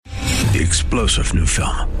the explosive new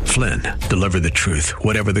film, Flynn, Deliver the Truth,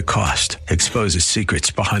 Whatever the Cost, exposes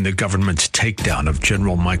secrets behind the government's takedown of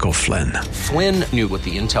General Michael Flynn. Flynn knew what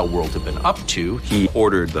the intel world had been up to. He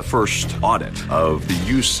ordered the first audit of the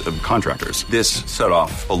use of contractors. This set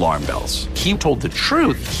off alarm bells. He told the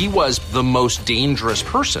truth. He was the most dangerous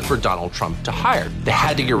person for Donald Trump to hire. They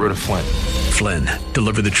had to get rid of Flynn. Flynn,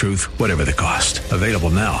 Deliver the Truth, Whatever the Cost. Available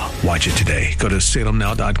now. Watch it today. Go to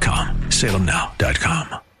salemnow.com.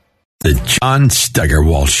 salemnow.com. The John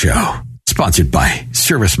Steigerwald Show. Sponsored by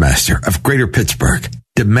ServiceMaster of Greater Pittsburgh.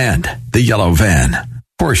 Demand the yellow van.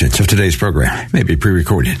 Portions of today's program may be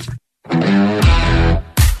pre-recorded.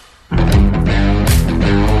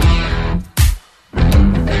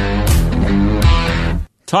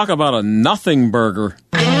 Talk about a nothing burger.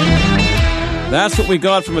 That's what we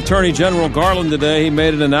got from Attorney General Garland today. He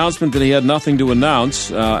made an announcement that he had nothing to announce,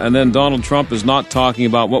 and then Donald Trump is not talking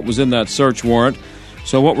about what was in that search warrant.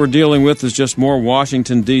 So what we're dealing with is just more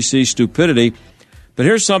Washington, D.C. stupidity. But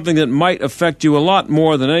here's something that might affect you a lot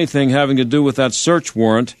more than anything having to do with that search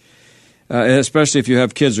warrant, especially if you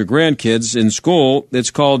have kids or grandkids in school. It's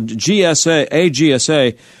called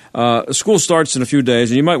GSA. School starts in a few days,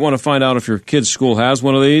 and you might want to find out if your kid's school has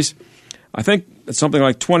one of these. I think it's something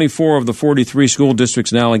like 24 of the 43 school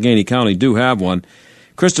districts in Allegheny County do have one.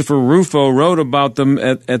 Christopher Rufo wrote about them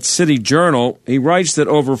at City Journal. He writes that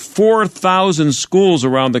over 4,000 schools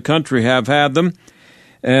around the country have had them,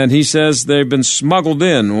 and he says they've been smuggled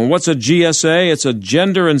in. Well, what's a GSA? It's a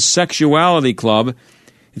Gender and Sexuality Club.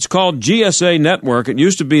 It's called GSA Network. It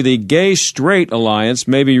used to be the Gay Straight Alliance.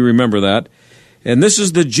 Maybe you remember that. And this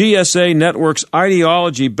is the GSA Network's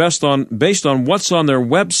ideology based on what's on their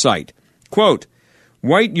website. Quote,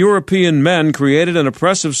 white European men created an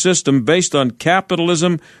oppressive system based on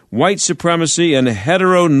capitalism, white supremacy, and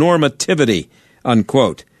heteronormativity,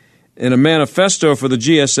 unquote. In a manifesto for the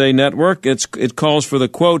GSA network, it calls for the,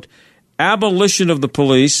 quote, abolition of the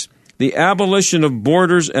police, the abolition of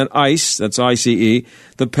borders and ICE, that's ICE,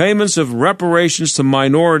 the payments of reparations to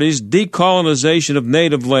minorities, decolonization of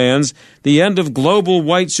native lands, the end of global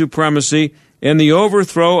white supremacy, and the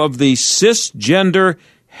overthrow of the cisgender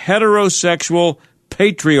heterosexual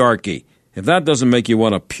patriarchy. If that doesn't make you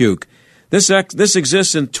want to puke. This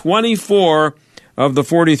exists in 24 of the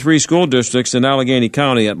 43 school districts in Allegheny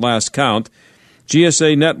County at last count.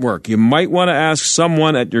 GSA Network. You might want to ask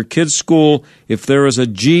someone at your kid's school if there is a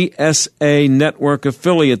GSA Network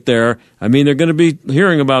affiliate there. I mean, they're going to be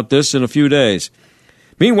hearing about this in a few days.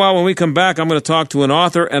 Meanwhile, when we come back, I'm going to talk to an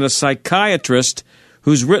author and a psychiatrist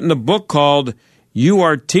who's written a book called You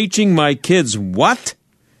Are Teaching My Kids What?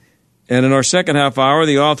 And in our second half hour,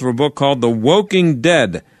 the author of a book called The Woking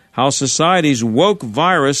Dead, How Society's Woke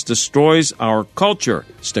Virus Destroys Our Culture.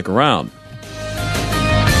 Stick around.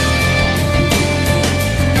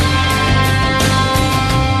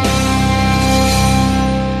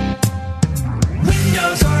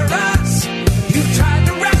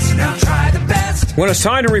 When it's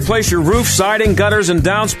time to replace your roof, siding, gutters, and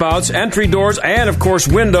downspouts, entry doors, and, of course,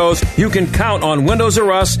 windows, you can count on Windows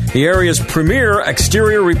R Us, the area's premier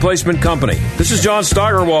exterior replacement company. This is John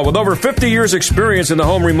Steigerwald. With over 50 years' experience in the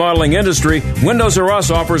home remodeling industry, Windows R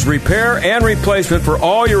Us offers repair and replacement for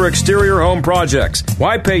all your exterior home projects.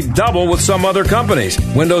 Why pay double with some other companies?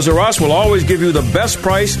 Windows R Us will always give you the best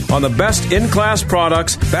price on the best in-class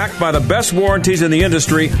products, backed by the best warranties in the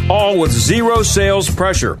industry, all with zero sales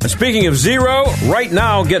pressure. And speaking of zero, right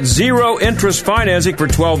now, get zero interest financing for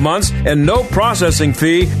 12 months and no processing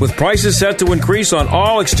fee with prices set to increase on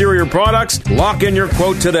all exterior products. Lock in your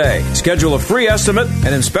quote today. Schedule a free estimate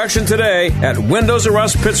and inspection today at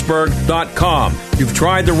WindowsRUsPittsburgh.com. You've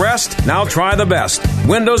tried the rest, now try the best.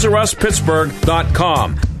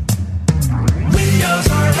 WindowsRUsPittsburgh.com. Windows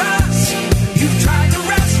R Us. You've tried the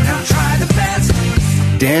rest, now try the best.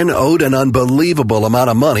 Dan owed an unbelievable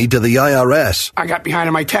amount of money to the IRS. I got behind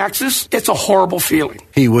on my taxes. It's a horrible feeling.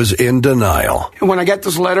 He was in denial. And when I got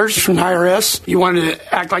those letters from the IRS, you wanted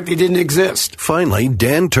to act like they didn't exist. Finally,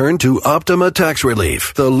 Dan turned to Optima Tax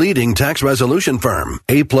Relief, the leading tax resolution firm.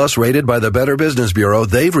 A-plus rated by the Better Business Bureau,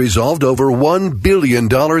 they've resolved over $1 billion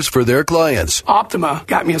for their clients. Optima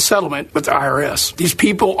got me a settlement with the IRS. These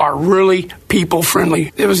people are really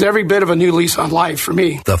people-friendly. It was every bit of a new lease on life for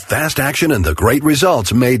me. The fast action and the great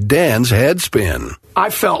results made Dan's head spin. I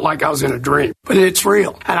felt like I was in a dream, but it's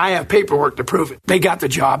real, and I have paperwork to prove it. They got the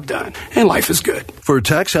job done, and life is good. For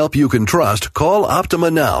tax help you can trust, call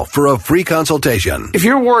Optima now for a free consultation. If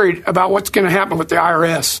you're worried about what's going to happen with the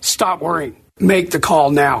IRS, stop worrying. Make the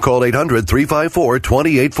call now. Call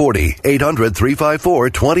 800-354-2840.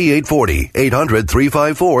 800-354-2840.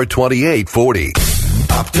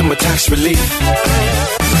 800-354-2840. Optima Tax Relief.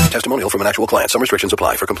 Testimonial testimonial from an actual client. Some restrictions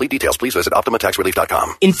apply. For complete details, please visit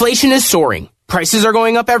OptimaTaxRelief.com. Inflation is soaring. Prices are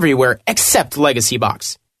going up everywhere except Legacy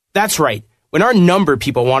Box. That's right. When our number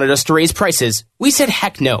people wanted us to raise prices, we said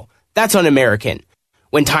heck no. That's un-American.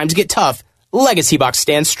 When times get tough, Legacy Box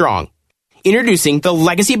stands strong. Introducing the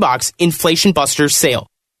Legacy Box Inflation Busters sale.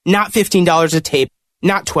 Not $15 a tape,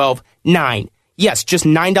 not $12, $9. Yes, just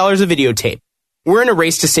 $9 a videotape. We're in a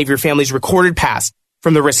race to save your family's recorded past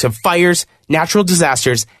from the risk of fires, natural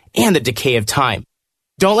disasters, and the decay of time.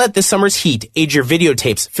 Don't let this summer's heat age your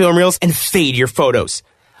videotapes, film reels, and fade your photos.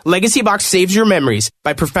 Legacy Box saves your memories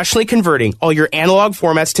by professionally converting all your analog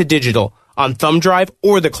formats to digital on thumb drive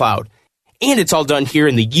or the cloud. And it's all done here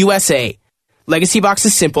in the USA. Legacy Box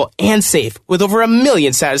is simple and safe with over 1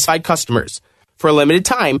 million satisfied customers. For a limited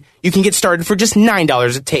time, you can get started for just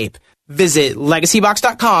 $9 a tape. Visit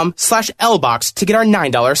legacybox.com/LBOX to get our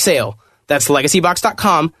 $9 sale. That's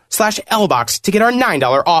legacybox.com/LBOX to get our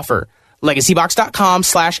 $9 offer.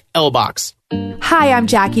 legacybox.com/LBOX. Hi, I'm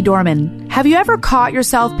Jackie Dorman. Have you ever caught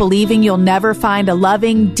yourself believing you'll never find a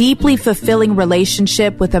loving, deeply fulfilling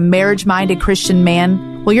relationship with a marriage-minded Christian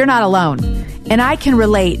man? Well, you're not alone. And I can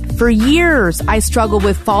relate. For years, I struggled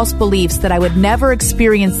with false beliefs that I would never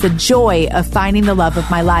experience the joy of finding the love of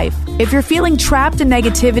my life. If you're feeling trapped in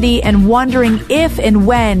negativity and wondering if and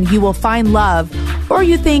when you will find love, or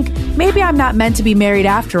you think, maybe I'm not meant to be married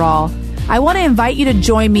after all, I want to invite you to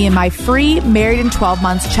join me in my free Married in 12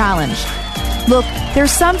 Months challenge. Look,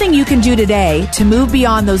 there's something you can do today to move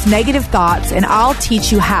beyond those negative thoughts, and I'll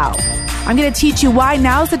teach you how. I'm going to teach you why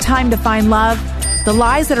now's the time to find love, the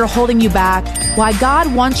lies that are holding you back, why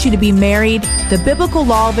God wants you to be married, the biblical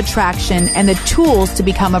law of attraction, and the tools to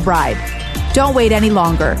become a bride. Don't wait any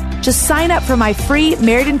longer. Just sign up for my free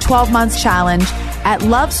Married in 12 Months challenge at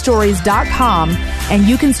lovestories.com, and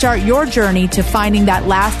you can start your journey to finding that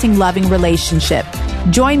lasting, loving relationship.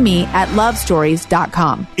 Join me at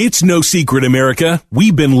lovestories.com. It's no secret, America.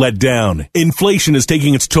 We've been let down. Inflation is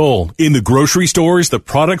taking its toll in the grocery stores, the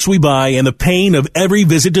products we buy, and the pain of every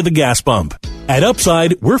visit to the gas pump. At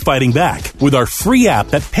Upside, we're fighting back with our free app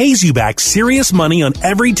that pays you back serious money on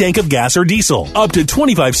every tank of gas or diesel, up to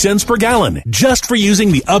 25 cents per gallon, just for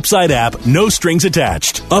using the Upside app, no strings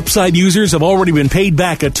attached. Upside users have already been paid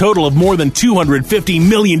back a total of more than $250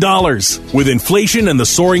 million. With inflation and the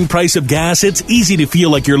soaring price of gas, it's easy to feel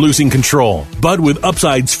like you're losing control. But with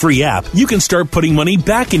Upside's free app, you can start putting money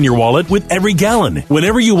back in your wallet with every gallon.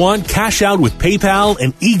 Whenever you want, cash out with PayPal,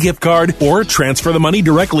 an e-gift card, or transfer the money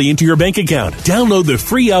directly into your bank account. Download the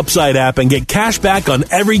free Upside app and get cash back on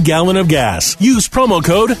every gallon of gas. Use promo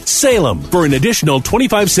code SALEM for an additional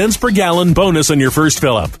 25 cents per gallon bonus on your first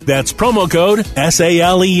fill-up. That's promo code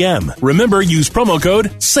SALEM. Remember, use promo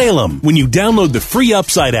code SALEM when you download the free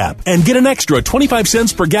Upside app and get an extra 25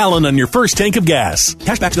 cents per gallon on your first tank of gas.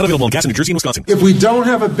 Cashback is not available in gas in New Jersey and Wisconsin. If we don't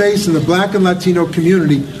have a base in the Black and Latino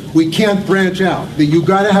community, we can't branch out. You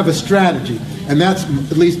got to have a strategy, and that's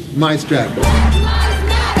at least my strategy.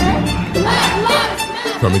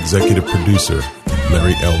 From executive producer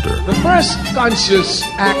Larry Elder. The first conscious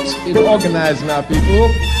act in organizing our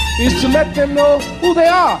people is to let them know who they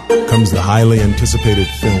are. Comes the highly anticipated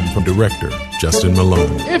film from director Justin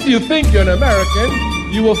Malone. If you think you're an American,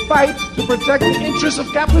 you will fight to protect the interests of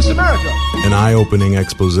capitalist America. An eye-opening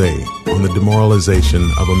expose on the demoralization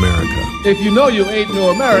of America. If you know you ain't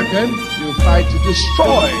no American, you'll fight to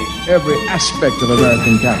destroy every aspect of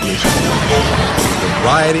American capitalism. The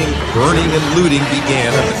rioting, burning, and looting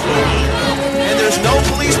began at the corner. And there's no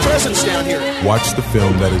police presence down here. Watch the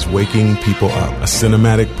film that is waking people up. A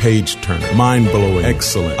cinematic page-turner. Mind-blowing.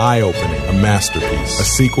 Excellent. Eye-opening. A masterpiece. A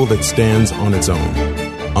sequel that stands on its own.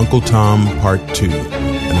 Uncle Tom Part 2.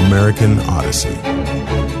 An American Odyssey.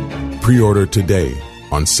 Pre-order today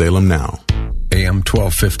on Salem Now. AM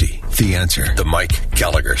 1250, The Answer, The Mike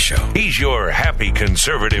Gallagher Show. He's your happy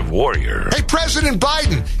conservative warrior. Hey, President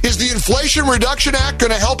Biden, is the Inflation Reduction Act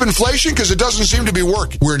going to help inflation? Because it doesn't seem to be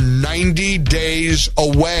working. We're 90 days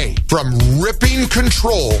away from ripping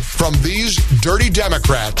control from these dirty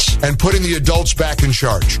Democrats and putting the adults back in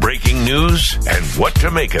charge. Breaking news and what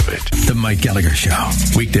to make of it. The Mike Gallagher Show,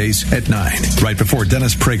 weekdays at 9, right before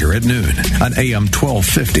Dennis Prager at noon on AM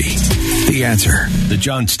 1250. The Answer, The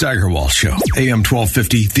John Steigerwald Show. AM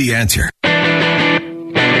 1250, The Answer.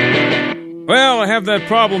 Well, I have that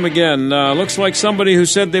problem again. Looks like somebody who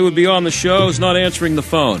said they would be on the show is not answering the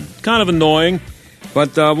phone. Kind of annoying,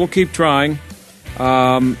 but we'll keep trying.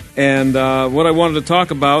 And what I wanted to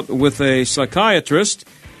talk about with a psychiatrist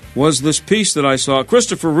was this piece that I saw.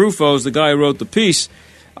 Christopher Rufo is the guy who wrote the piece.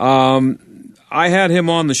 I had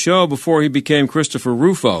him on the show before he became Christopher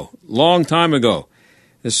Rufo, long time ago.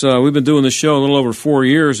 We've been doing the show a little over 4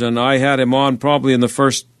 years, and I had him on probably in the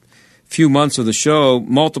first few months of the show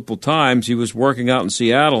multiple times. He was working out in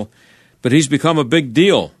Seattle, but he's become a big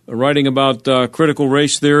deal, writing about critical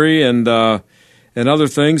race theory and other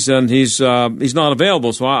things, and he's not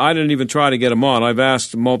available, so I didn't even try to get him on. I've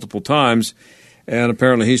asked multiple times, and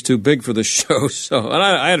apparently he's too big for the show. So, and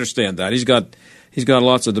I understand that. He's got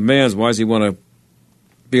lots of demands. Why does he want to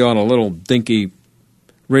be on a little dinky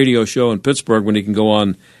radio show in Pittsburgh when he can go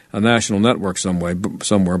on a national network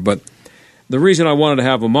somewhere? But the reason I wanted to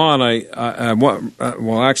have him on,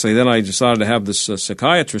 then I decided to have this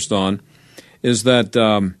psychiatrist on, is that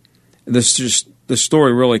this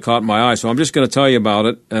story really caught my eye. So I'm just going to tell you about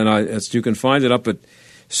it, and you can find it up at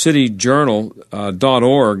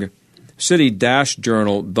cityjournal.org,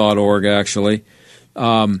 city-journal.org, actually.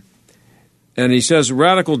 And he says,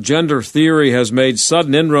 radical gender theory has made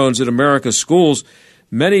sudden inroads in America's schools.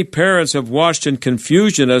 Many parents have watched in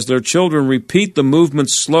confusion as their children repeat the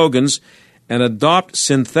movement's slogans and adopt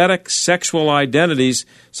synthetic sexual identities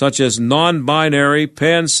such as non-binary,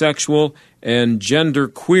 pansexual, and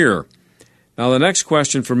genderqueer. Now, the next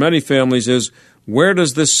question for many families is, where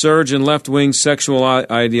does this surge in left-wing sexual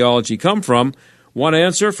ideology come from? One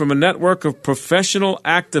answer, from a network of professional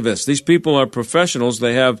activists. These people are professionals.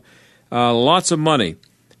 They have lots of money.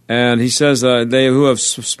 And he says who have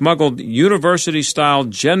smuggled university-style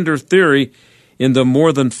gender theory into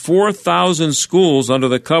more than 4,000 schools under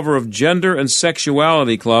the cover of gender and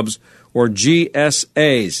sexuality clubs, or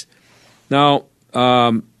GSAs. Now,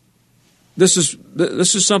 this is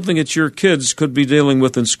something that your kids could be dealing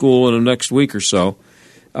with in school in the next week or so.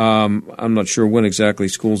 I'm not sure when exactly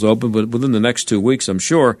school's open, but within the next 2 weeks, I'm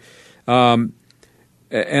sure. And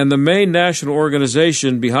the main national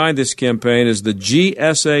organization behind this campaign is the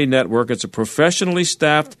GSA Network. It's a professionally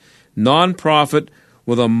staffed nonprofit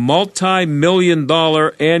with a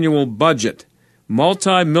multi-million-dollar annual budget.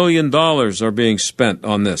 Multi-million dollars are being spent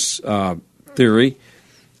on this theory,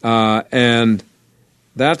 and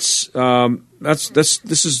this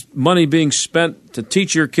is money being spent to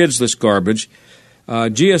teach your kids this garbage.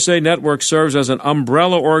 GSA Network serves as an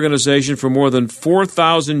umbrella organization for more than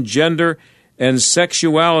 4,000 gender and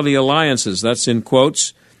sexuality alliances, that's in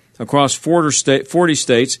quotes, across 40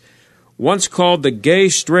 states. Once called the Gay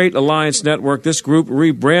Straight Alliance Network, this group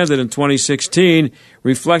rebranded in 2016,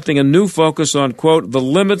 reflecting a new focus on, quote, the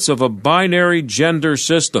limits of a binary gender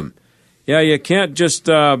system. Yeah, you can't just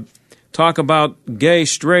talk about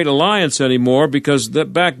gay-straight alliance anymore, because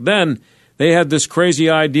back then they had this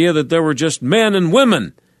crazy idea that there were just men and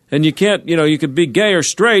women. And you can't, you could be gay or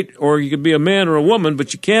straight, or you could be a man or a woman,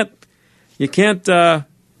 but you can't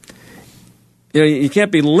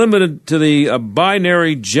be limited to the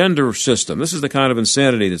binary gender system. This is the kind of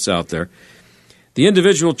insanity that's out there. The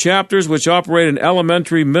individual chapters, which operate in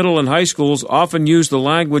elementary, middle, and high schools, often use the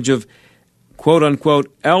language of,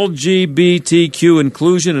 quote-unquote, LGBTQ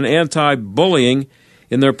inclusion and anti-bullying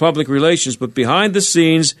in their public relations. But behind the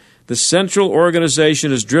scenes, the central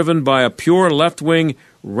organization is driven by a pure left-wing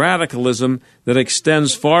radicalism that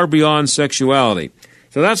extends far beyond sexuality.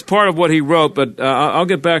 So that's part of what he wrote, but I'll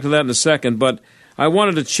get back to that in a second. But I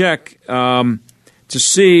wanted to check to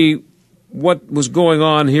see what was going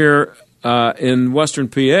on here in Western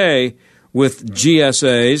PA with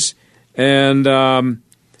GSAs, and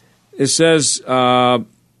it says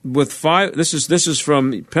with five. This is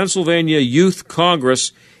from Pennsylvania Youth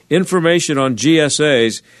Congress information on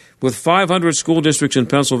GSAs. With 500 school districts in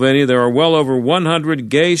Pennsylvania, there are well over 100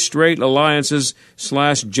 gay-straight alliances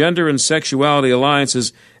 / gender and sexuality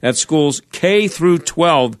alliances at schools K through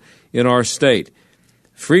 12 in our state.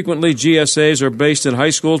 Frequently, GSAs are based in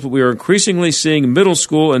high schools, but we are increasingly seeing middle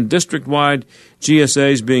school and district-wide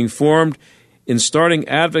GSAs being formed. In starting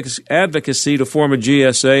advocacy to form a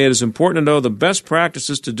GSA, it is important to know the best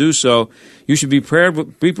practices to do so. You should be prepared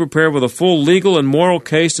with a full legal and moral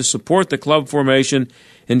case to support the club formation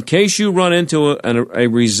in case you run into a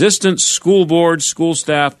resistant school board, school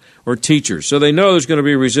staff, or teachers. So they know there's going to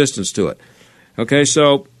be resistance to it. Okay,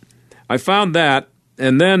 so I found that,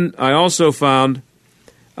 and then I also found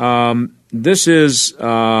this is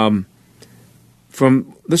from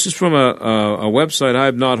a website I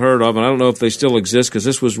have not heard of, and I don't know if they still exist because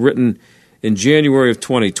this was written in January of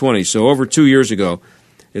 2020, so over 2 years ago.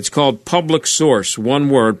 It's called Public Source, one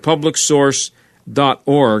word,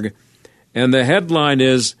 publicsource.org. And the headline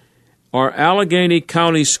is, are Allegheny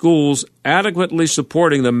County schools adequately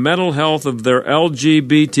supporting the mental health of their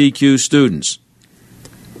LGBTQ students?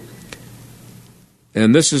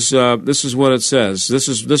 And this is what it says. This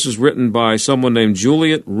is written by someone named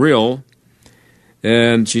Juliet Rill.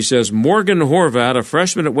 And she says, Morgan Horvat, a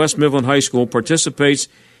freshman at West Mifflin High School, participates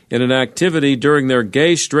in an activity during their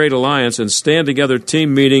Gay Straight Alliance and Stand Together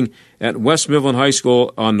team meeting at West Mifflin High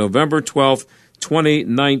School on November 12th,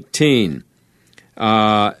 2019.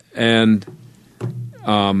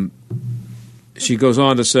 She goes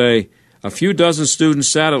on to say, a few dozen students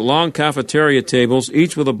sat at long cafeteria tables,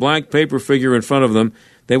 each with a blank paper figure in front of them.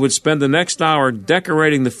 They would spend the next hour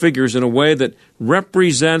decorating the figures in a way that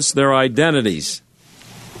represents their identities.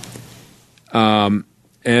 Hey,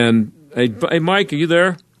 Mike, are you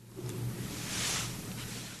there?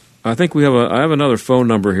 I think I have another phone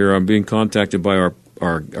number here. I'm being contacted by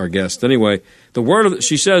our guest. Anyway,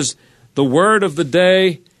 she says, the word of the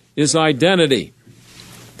day is identity.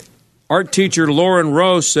 Art teacher Lauren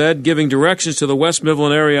Rowe said, giving directions to the West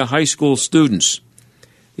Mifflin area high school students.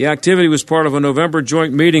 The activity was part of a November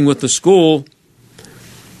joint meeting with the school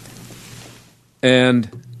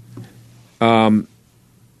and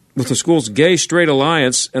with the school's Gay Straight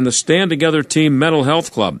Alliance and the Stand Together Team Mental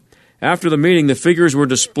Health Club. After the meeting, the figures were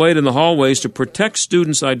displayed in the hallways to protect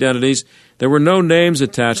students' identities. There were no names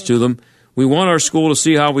attached to them. We want our school to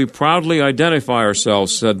see how we proudly identify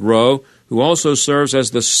ourselves, said Rowe, who also serves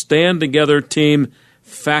as the Stand Together Team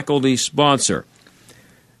faculty sponsor.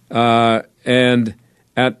 And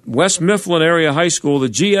at West Mifflin Area High School, the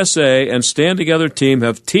GSA and Stand Together Team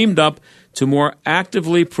have teamed up to more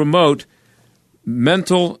actively promote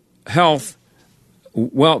mental health,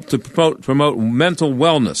 to promote mental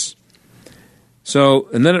wellness. So,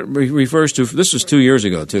 and then it refers to, this was 2 years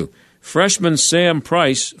ago too, freshman Sam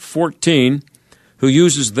Price, 14, who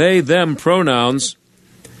uses they, them pronouns,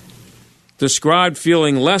 described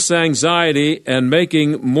feeling less anxiety and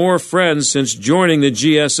making more friends since joining the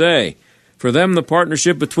GSA. For them, the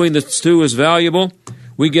partnership between the two is valuable.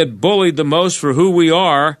 We get bullied the most for who we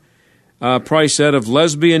are, Price said, of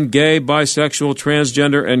lesbian, gay, bisexual,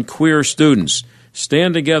 transgender, and queer students.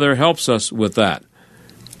 Stand Together helps us with that.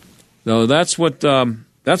 So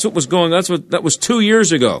that was 2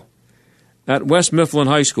 years ago at West Mifflin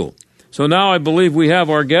High School. So now I believe we have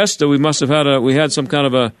our guest. We must have had some kind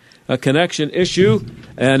of a connection issue,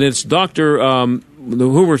 and it's Dr.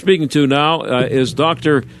 Who we're speaking to now is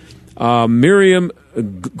Dr. Miriam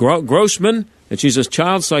Grossman, and she's a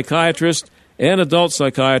child psychiatrist and adult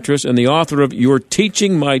psychiatrist and the author of You're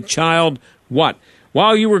Teaching My Child What?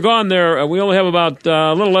 While you were gone there, we only have about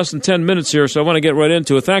a little less than 10 minutes here, so I want to get right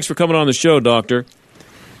into it. Thanks for coming on the show, Doctor.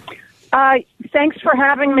 Thanks for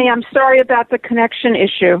having me. I'm sorry about the connection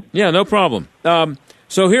issue. Yeah, no problem.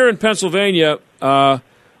 So here in Pennsylvania,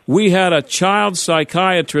 we had a child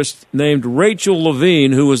psychiatrist named Rachel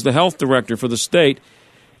Levine, who was the health director for the state.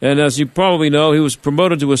 And as you probably know, he was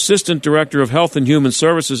promoted to assistant director of health and human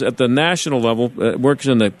services at the national level, works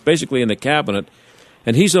basically in the cabinet.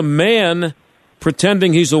 And he's a man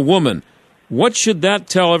pretending he's a woman. What should that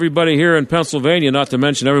tell everybody here in Pennsylvania, not to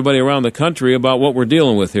mention everybody around the country, about what we're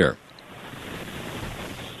dealing with here?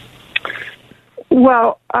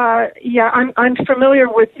 Well, I'm familiar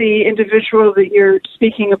with the individual that you're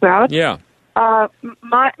speaking about. Yeah.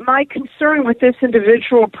 My concern with this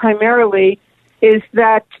individual primarily is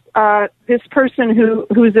that this person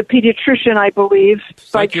who's a pediatrician, I believe,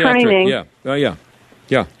 by training,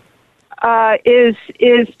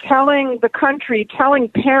 is telling the country, telling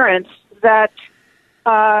parents that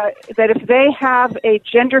if they have a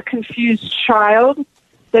gender confused child,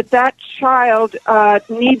 that child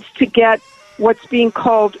needs to get what's being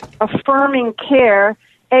called affirming care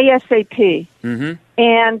ASAP. Mm-hmm.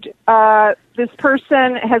 And this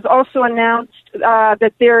person has also announced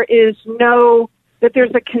that there's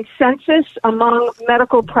a consensus among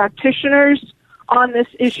medical practitioners on this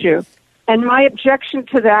issue. And my objection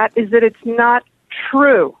to that is that it's not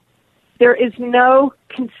true. There is no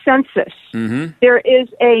consensus. Mm-hmm. There is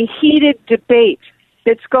a heated debate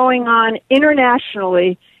that's going on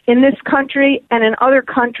internationally in this country and in other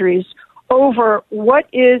countries over what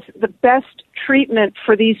is the best treatment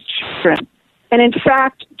for these children. And in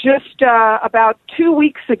fact, just about 2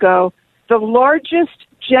 weeks ago, the largest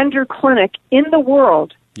gender clinic in the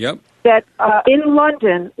world that in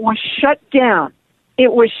London was shut down.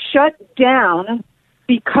 It was shut down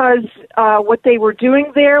because what they were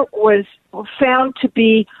doing there was found to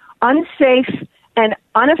be unsafe and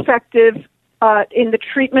ineffective in the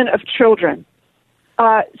treatment of children.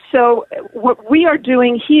 So what we are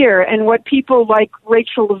doing here and what people like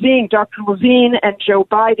Rachel Levine, Dr. Levine, and Joe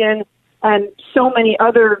Biden and so many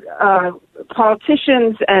other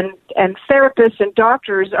politicians and therapists and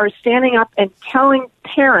doctors are standing up and telling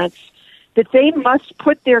parents that they must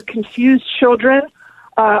put their confused children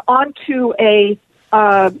onto a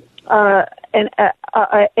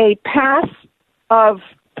path of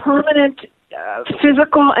permanent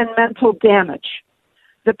physical and mental damage.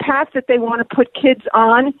 The path that they want to put kids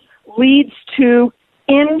on leads to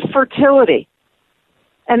infertility.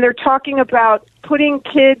 And they're talking about putting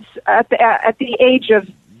kids at the age of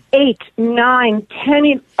 8, 9,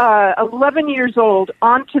 10, 11 years old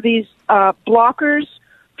onto these blockers,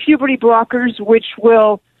 puberty blockers, which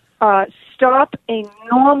will stop a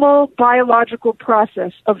normal biological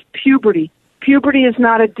process of puberty. Puberty is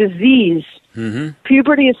not a disease. Mm-hmm.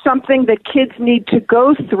 Puberty is something that kids need to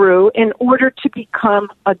go through in order to become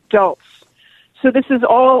adults. So this is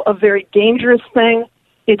all a very dangerous thing.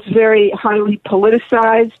 It's very highly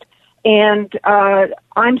politicized. And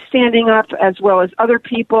I'm standing up, as well as other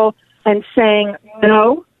people, and saying,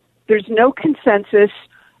 no, there's no consensus.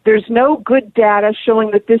 There's no good data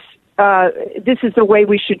showing that this is the way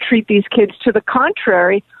we should treat these kids. To the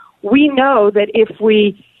contrary, we know that if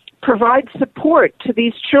we provide support to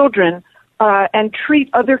these children and treat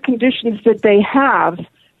other conditions that they have,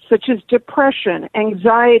 such as depression,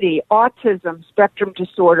 anxiety, autism spectrum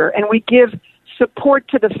disorder, and we give support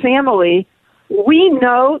to the family, we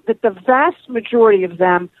know that the vast majority of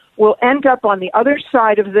them will end up on the other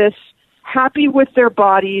side of this, happy with their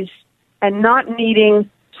bodies and not needing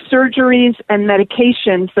surgeries and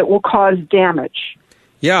medications that will cause damage.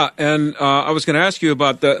 Yeah, and I was going to ask you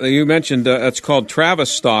about you mentioned it's called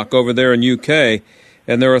Tavistock over there in UK,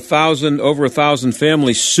 and there are over 1,000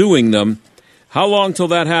 families suing them. How long till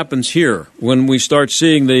that happens here, when we start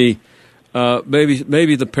seeing the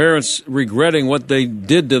maybe the parents regretting what they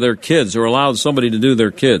did to their kids or allowed somebody to do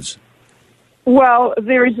their kids? Well,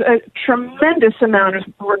 there's a tremendous amount of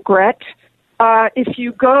regret. If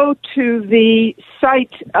you go to the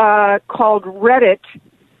site called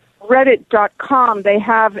Reddit.com, they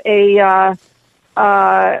have a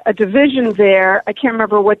division there. I can't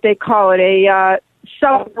remember what they call it, a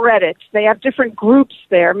subreddit. They have different groups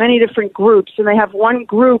there, many different groups, and they have one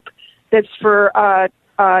group that's for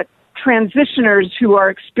transitioners who are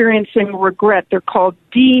experiencing regret. They're called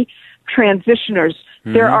detransitioners.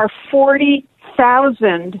 Mm-hmm. There are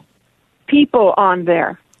 40,000 people on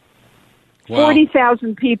there. Wow.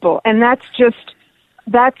 40,000 people, and that's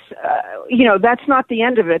not the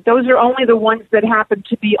end of it. Those are only the ones that happen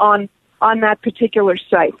to be on that particular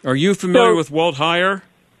site. Are you familiar with Walt Heyer?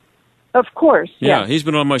 Of course. Yeah, yes. He's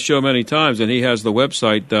been on my show many times, and he has the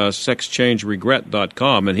website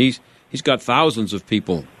sexchangeregret.com, and he's got thousands of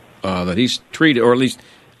people that he's treated, or at least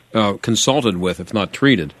consulted with, if not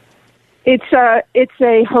treated. It's a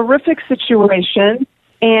horrific situation,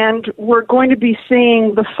 and we're going to be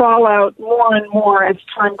seeing the fallout more and more as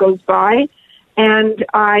time goes by. And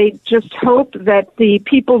I just hope that the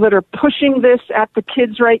people that are pushing this at the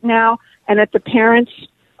kids right now and at the parents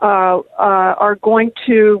are going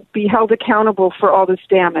to be held accountable for all this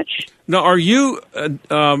damage. Now, are you...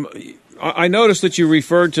 I noticed that you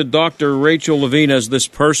referred to Dr. Rachel Levine as this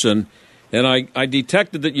person, and I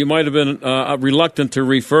detected that you might have been reluctant to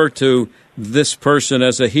refer to this person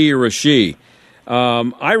as a he or a she.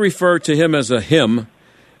 I refer to him as a him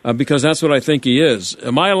because that's what I think he is.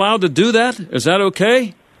 Am I allowed to do that? Is that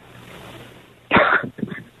okay?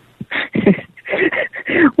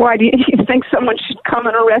 Why, do you think someone should come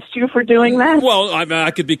and arrest you for doing that? Well, I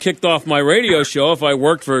could be kicked off my radio show if I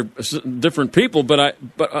worked for different people,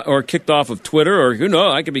 or kicked off of Twitter, or who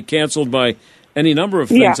knows, I could be canceled by any number of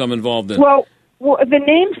things I'm involved in. Well, the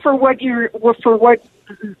name for what you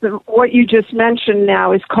just mentioned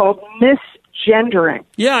now is called misgendering.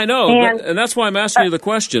 Yeah, I know, and that's why I'm asking you the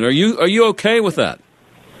question. Are you okay with that?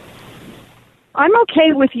 I'm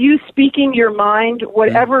okay with you speaking your mind,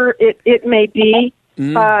 whatever it may be.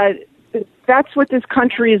 That's what this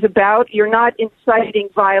country is about. You're not inciting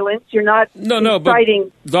violence. You're not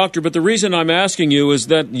inciting... Doctor, but the reason I'm asking you is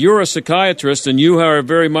that you're a psychiatrist and you are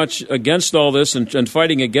very much against all this and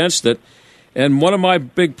fighting against it. And one of my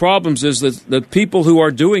big problems is that the people who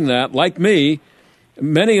are doing that, like me,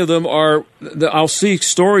 many of them are... I'll see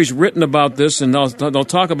stories written about this and they'll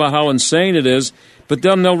talk about how insane it is, but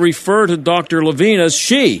then they'll refer to Dr. Levine as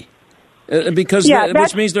she,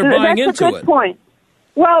 which means they're buying into it. That's a good point.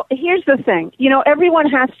 Well, here's the thing. Everyone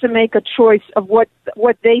has to make a choice of what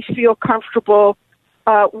they feel comfortable,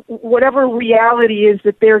 whatever reality is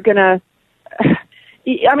that they're going to...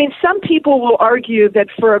 I mean, some people will argue that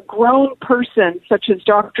for a grown person, such as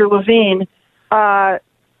Dr. Levine,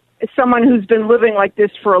 someone who's been living like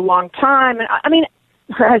this for a long time,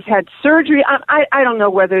 has had surgery. I don't know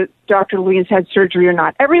whether Dr. Levine's had surgery or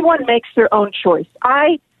not. Everyone makes their own choice.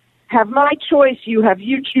 I have my choice, you have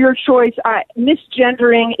your choice.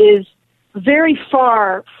 Misgendering is very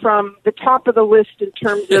far from the top of the list in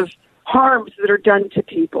terms of harms that are done to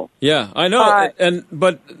people. Yeah, I know.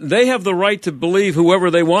 But they have the right to believe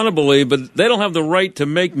whoever they want to believe, but they don't have the right to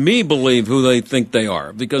make me believe who they think they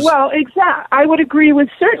are. Because I would agree with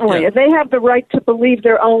certainly. Yeah. They have the right to believe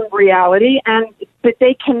their own reality, but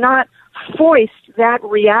they cannot foist that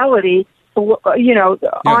reality,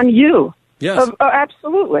 on you. Yes.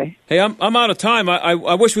 Absolutely. Hey, I'm out of time.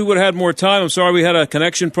 I wish we would have had more time. I'm sorry we had a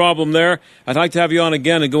connection problem there. I'd like to have you on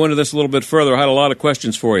again and go into this a little bit further. I had a lot of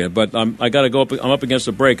questions for you, but I got to go up. I'm up against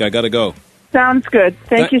a break. I got to go. Sounds good.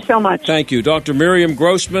 Thank you so much. Thank you. Dr. Miriam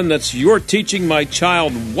Grossman, that's You're Teaching My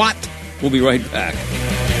Child What? We'll be right back.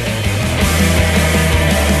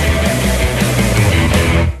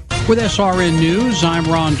 With SRN News, I'm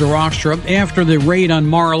Ron DeRostra. After the raid on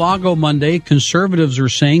Mar-a-Lago Monday, conservatives are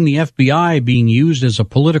saying the FBI being used as a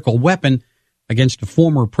political weapon against a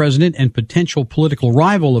former president and potential political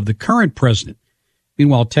rival of the current president.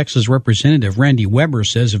 Meanwhile, Texas Representative Randy Weber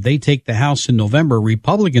says if they take the House in November,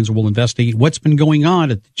 Republicans will investigate what's been going on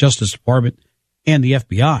at the Justice Department and the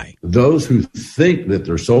FBI. Those who think that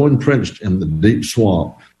they're so entrenched in the deep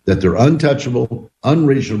swamp that they're untouchable,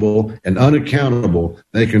 unreachable, and unaccountable,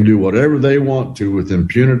 they can do whatever they want to with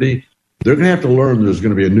impunity. They're going to have to learn there's going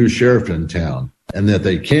to be a new sheriff in town, and that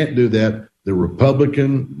they can't do that. The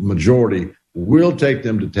Republican majority will take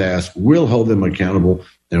them to task, will hold them accountable,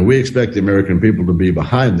 and we expect the American people to be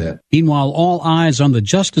behind that. Meanwhile, all eyes on the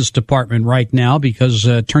Justice Department right now because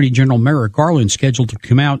Attorney General Merrick Garland scheduled to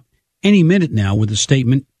come out any minute now with a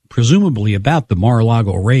statement, presumably about the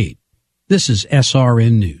Mar-a-Lago raid. This is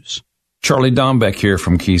SRN News. Charlie Dombeck here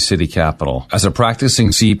from Key City Capital. As a practicing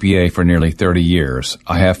CPA for nearly 30 years,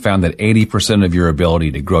 I have found that 80% of your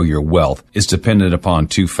ability to grow your wealth is dependent upon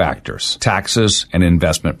two factors: taxes and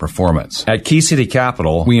investment performance. At Key City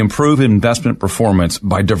Capital, we improve investment performance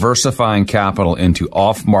by diversifying capital into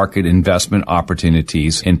off-market investment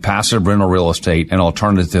opportunities in passive rental real estate and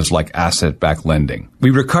alternatives like asset-backed lending.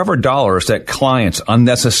 We recover dollars that clients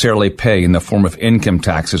unnecessarily pay in the form of income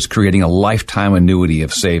taxes, creating a lifetime annuity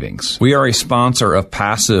of savings. We are a sponsor of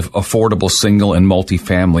passive, affordable single and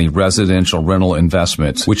multifamily residential rental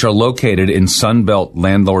investments, which are located in Sunbelt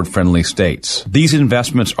landlord-friendly states. These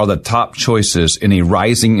investments are the top choices in a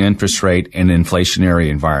rising interest rate and inflationary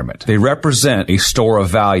environment. They represent a store of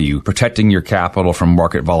value, protecting your capital from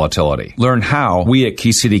market volatility. Learn how we at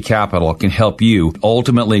Key City Capital can help you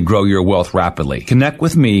ultimately grow your wealth rapidly. Connect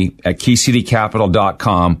with me at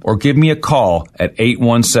KeyCityCapital.com or give me a call at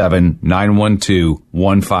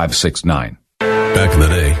 817-912-1569. Back in the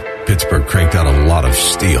day, Pittsburgh cranked out a lot of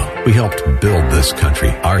steel. We helped build this country.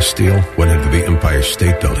 Our steel went into the Empire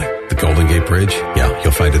State Building. The Golden Gate Bridge? Yeah,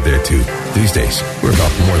 you'll find it there too. These days, we're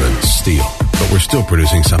about more than steel, but we're still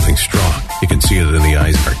producing something strong. You can see it in the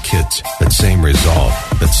eyes of our kids. That same resolve,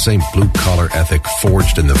 that same blue-collar ethic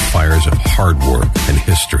forged in the fires of hard work and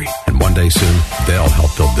history. And one day soon, they'll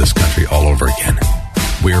help build this country all over again.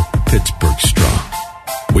 We're Pittsburgh strong.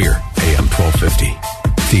 We're AM 1250.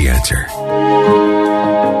 The Answer.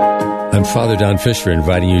 I'm Father Don Fisher,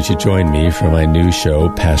 inviting you to join me for my new show,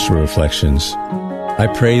 Pastoral Reflections. I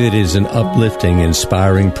pray that it is an uplifting,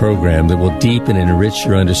 inspiring program that will deepen and enrich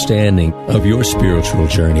your understanding of your spiritual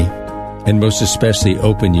journey, and most especially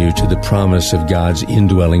open you to the promise of God's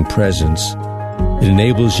indwelling presence. It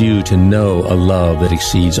enables you to know a love that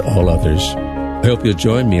exceeds all others. I hope you'll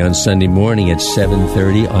join me on Sunday morning at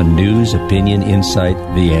 7:30 on News, Opinion, Insight,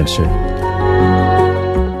 The Answer.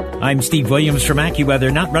 I'm Steve Williams from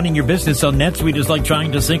AccuWeather. Not running your business on NetSuite is like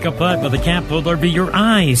trying to sink a putt with a cat pulled over your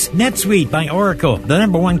eyes. NetSuite by Oracle, the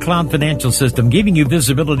 #1 cloud financial system, giving you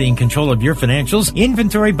visibility and control of your financials,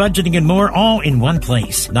 inventory, budgeting, and more, all in one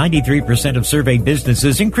place. 93% of surveyed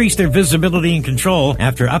businesses increase their visibility and control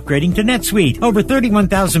after upgrading to NetSuite. Over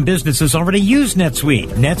 31,000 businesses already use NetSuite.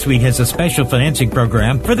 NetSuite has a special financing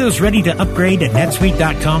program for those ready to upgrade at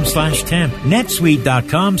netsuite.com/temp.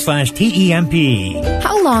 netsuite.com/TEMP.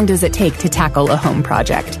 How long does it take to tackle a home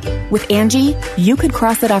project? With Angie, you could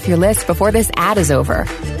cross it off your list before this ad is over.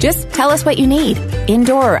 Just tell us what you need.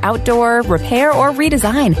 Indoor or outdoor, repair or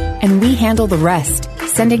redesign. And we handle the rest,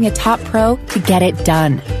 sending a top pro to get it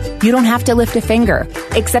done. You don't have to lift a finger,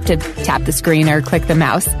 except to tap the screen or click the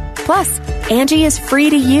mouse. Plus, Angie is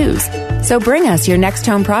free to use. So bring us your next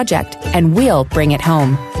home project, and we'll bring it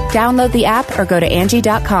home. Download the app or go to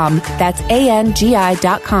Angie.com. That's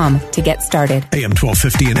ANGI.com to get started. AM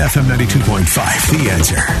 1250 and FM 92.5. The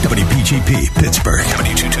Answer. WPGP Pittsburgh.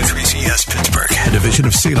 W223CS Pittsburgh. A division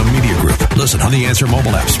of Salem Media Group. Listen on the Answer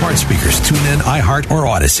mobile app, smart speakers, TuneIn, iHeart, or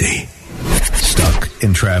Odyssey. Stuck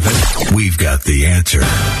in traffic? We've got the answer.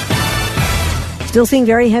 Still seeing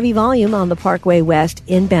very heavy volume on the Parkway West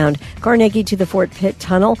inbound. Carnegie to the Fort Pitt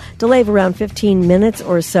Tunnel. Delay of around 15 minutes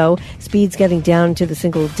or so. Speeds getting down to the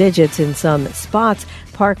single digits in some spots.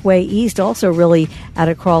 Parkway East also really at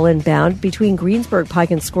a crawl inbound between Greensburg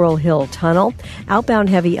Pike and Squirrel Hill Tunnel. Outbound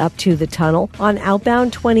heavy up to the tunnel. On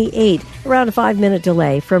outbound 28, around a 5-minute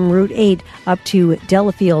delay from Route 8 up to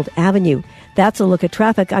Delafield Avenue. That's a look at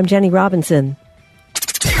traffic. I'm Jenny Robinson.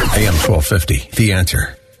 AM 1250, The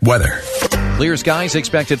Answer. Weather. Clear skies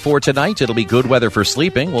expected for tonight. It'll be good weather for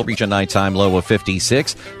sleeping. We'll reach a nighttime low of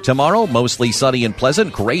 56. Tomorrow, mostly sunny and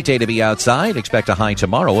pleasant. Great day to be outside. Expect a high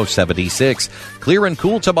tomorrow of 76. Clear and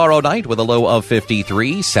cool tomorrow night with a low of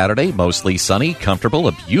 53. Saturday, mostly sunny, comfortable.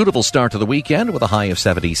 A beautiful start to the weekend with a high of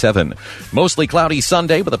 77. Mostly cloudy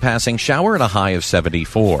Sunday with a passing shower and a high of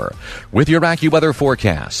 74. With your AccuWeather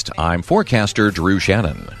forecast, I'm forecaster Drew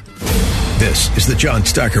Shannon. This is the John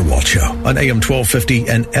Steigerwald Show on AM 1250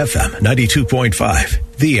 and FM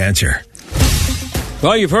 92.5. The Answer.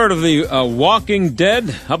 Well, you've heard of the Walking Dead.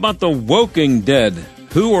 How about the Woking Dead?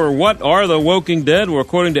 Who or what are the Woking Dead? Well,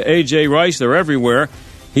 according to A.J. Rice, they're everywhere.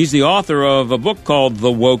 He's the author of a book called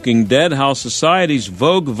The Woking Dead, How Society's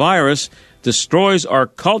Vogue Virus Destroys Our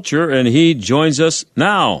Culture, and he joins us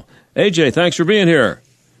now. A.J., thanks for being here.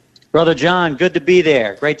 Brother John, good to be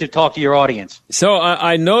there. Great to talk to your audience. So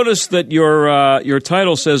I noticed that your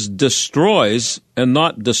title says destroys and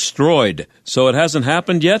not destroyed. So it hasn't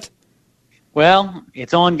happened yet? Well,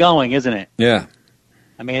 it's ongoing, isn't it? Yeah.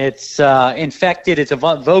 I mean, it's infected. It's a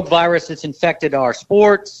Vogue virus that's infected our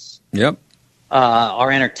sports, Yep. Our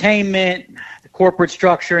entertainment, the corporate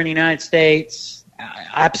structure in the United States,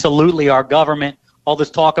 absolutely our government. All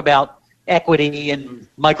this talk about equity and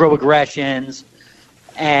microaggressions.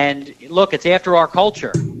 And look, it's after our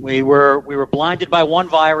culture. We were blinded by one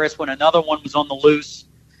virus when another one was on the loose,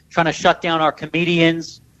 trying to shut down our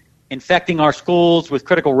comedians, infecting our schools with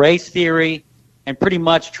critical race theory, and pretty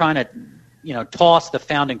much trying to, toss the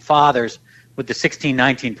founding fathers with the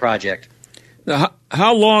 1619 Project. Now,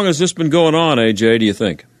 how long has this been going on, AJ, do you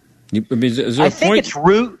think? I think its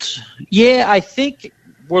roots. Yeah, I think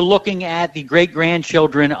we're looking at the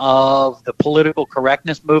great-grandchildren of the political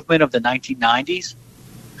correctness movement of the 1990s.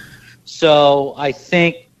 So I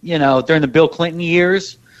think, during the Bill Clinton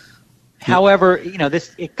years, however,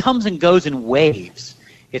 it comes and goes in waves.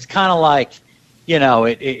 It's kind of like,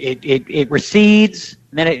 it recedes,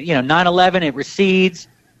 and then 9/11, it recedes,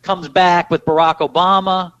 comes back with Barack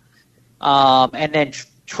Obama, and then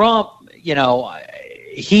Trump,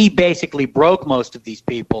 he basically broke most of these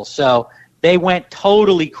people. So they went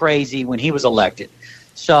totally crazy when he was elected.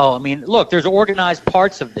 So, I mean, look, there's organized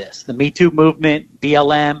parts of this. The Me Too movement,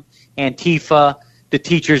 BLM, Antifa, the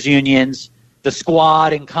teachers' unions, the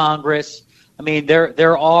squad in Congress. I mean,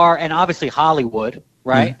 there are, and obviously Hollywood,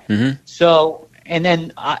 right? Mm-hmm. So, and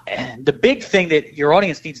then the big thing that your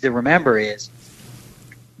audience needs to remember is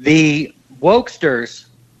the wokesters,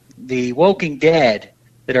 the Woking Dead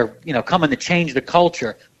that are, coming to change the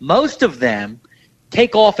culture. Most of them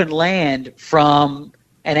take off and land from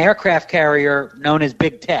an aircraft carrier known as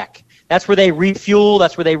Big Tech. That's where they refuel.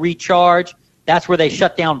 That's where they recharge. That's where they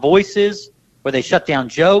shut down voices, where they shut down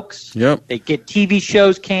jokes. Yep. They get TV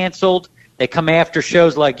shows canceled. They come after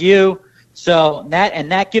shows like you. So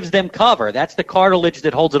that gives them cover. That's the cartilage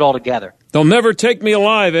that holds it all together. They'll never take me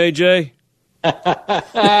alive, AJ.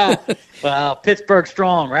 Well, Pittsburgh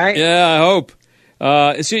strong, right? Yeah, I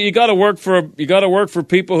hope. See, you got to work for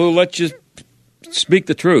people who let you speak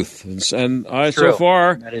the truth, and so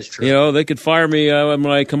far, that is true. They could fire me when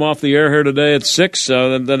I come off the air here today at 6.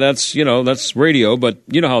 Then that's radio, but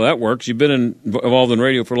you know how that works. You've been involved in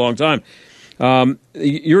radio for a long time.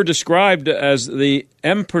 You're described as the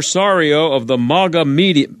impresario of the MAGA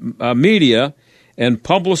media and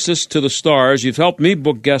publicist to the stars. You've helped me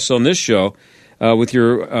book guests on this show with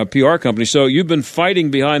your PR company. So you've been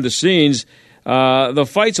fighting behind the scenes. The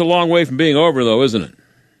fight's a long way from being over, though, isn't it?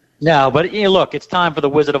 No, but look, it's time for the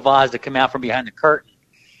Wizard of Oz to come out from behind the curtain.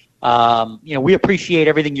 We appreciate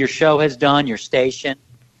everything your show has done, your station.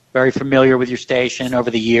 Very familiar with your station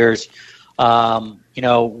over the years.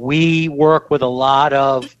 We work with a lot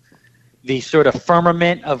of the sort of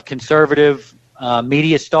firmament of conservative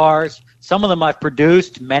media stars. Some of them I've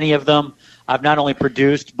produced. Many of them I've not only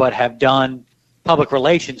produced but have done public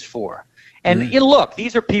relations for. And look,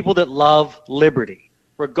 these are people that love liberty,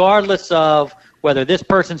 regardless of whether this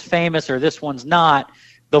person's famous or this one's not.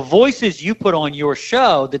 The voices you put on your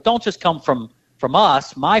show that don't just come from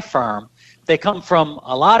us, my firm, they come from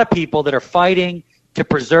a lot of people that are fighting to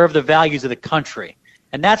preserve the values of the country.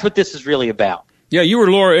 And that's what this is really about. Yeah, you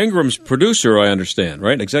were Laura Ingram's producer, I understand,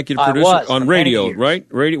 right? Executive producer on radio, right?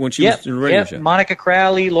 Radio when she was in the radio show. Monica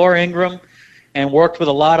Crowley, Laura Ingram, and worked with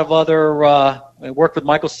a lot of other. Worked with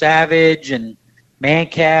Michael Savage and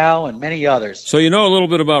Mancow and many others. So you know a little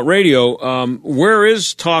bit about radio. Where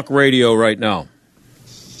is talk radio right now?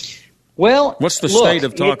 Well, what's the state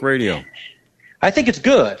of talk radio? I think it's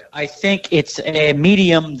good. I think it's a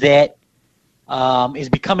medium that is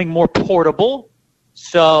becoming more portable.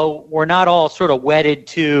 So we're not all sort of wedded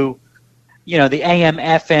to, the AM,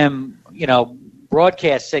 FM,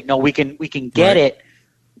 broadcast signal. We can get it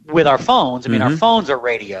with our phones. I mean, our phones are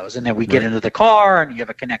radios, and then we get into the car, and you have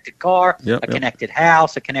a connected car, connected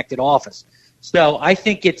house, a connected office. So I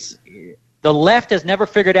think the left has never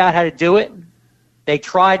figured out how to do it. They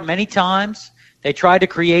tried many times. They tried to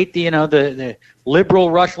create the liberal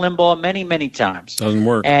Rush Limbaugh many, many times. Doesn't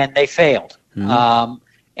work. And they failed. Mm-hmm.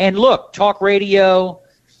 And look, talk radio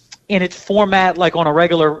in its format, like on a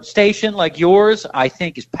regular station like yours, I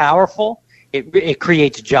think is powerful. It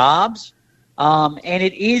creates jobs. And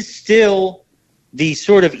it is still the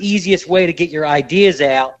sort of easiest way to get your ideas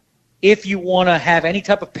out if you want to have any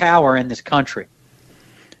type of power in this country.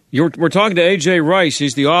 We're talking to A.J. Rice.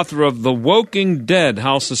 He's the author of The Woking Dead,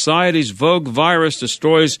 How Society's Vogue Virus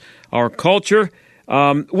Destroys Our Culture.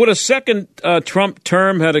 Would a second Trump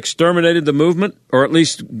term have exterminated the movement, or at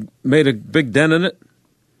least made a big dent in it?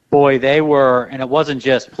 Boy, they were, and it wasn't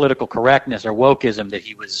just political correctness or wokeism that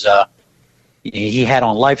he had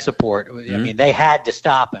on life support. Mm-hmm. I mean, they had to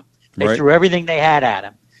stop him. They threw everything they had at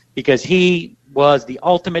him because he was the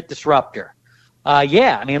ultimate disruptor.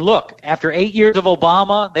 I mean, look, after 8 years of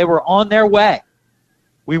Obama, they were on their way.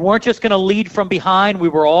 We weren't just going to lead from behind. We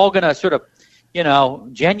were all going to sort of,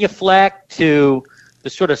 genuflect to the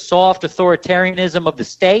sort of soft authoritarianism of the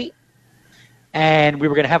state. And we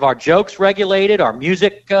were going to have our jokes regulated, our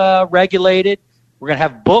music regulated. We're going to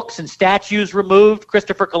have books and statues removed.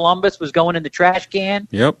 Christopher Columbus was going in the trash can.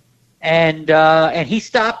 Yep. And he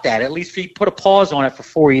stopped that. At least he put a pause on it for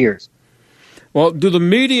 4 years. Well, do the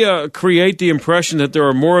media create the impression that there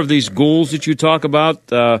are more of these ghouls that you talk about,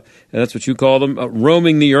 and that's what you call them,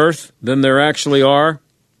 roaming the earth than there actually are?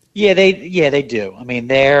 Yeah, they do. I mean,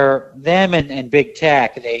 them and big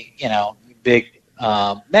tech, big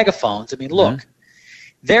megaphones. I mean, look,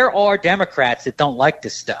 there are Democrats that don't like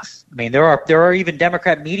this stuff. I mean, there are even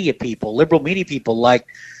Democrat media people, liberal media people like,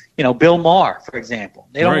 Bill Maher, for example.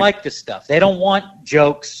 They don't like this stuff. They don't want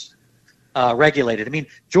jokes regulated. I mean,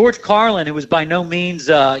 George Carlin, who was by no means,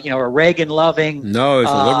 a Reagan-loving he's a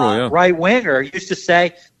liberal, right-winger, used to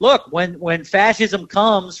say, look, when fascism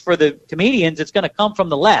comes for the comedians, it's going to come from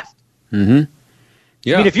the left. Mm-hmm.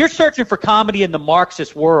 Yeah. I mean, if you're searching for comedy in the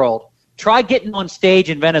Marxist world, try getting on stage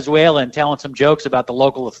in Venezuela and telling some jokes about the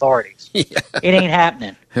local authorities. Yeah. It ain't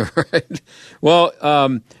happening. Right. Well,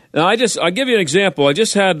 now I'll give you an example. I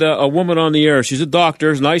just had a woman on the air. She's a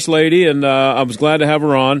doctor, nice lady, and I was glad to have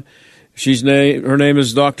her on. Her name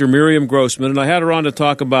is Dr. Miriam Grossman, and I had her on to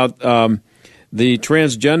talk about the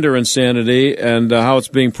transgender insanity and how it's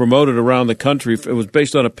being promoted around the country. It was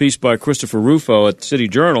based on a piece by Christopher Rufo at City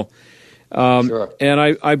Journal. Sure. And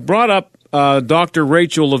I brought up Dr.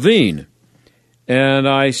 Rachel Levine, and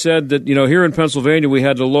I said that, here in Pennsylvania we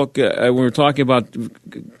had to look, we were talking about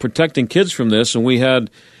protecting kids from this, and we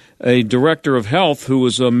had a director of health who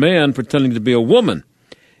was a man pretending to be a woman.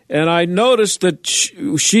 And I noticed that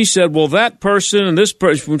she said, well, that person and this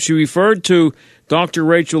person, when she referred to Dr.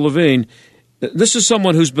 Rachel Levine, this is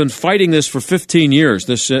someone who's been fighting this for 15 years,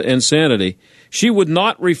 this insanity. She would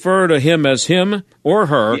not refer to him as him or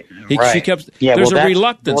her. She kept. There's a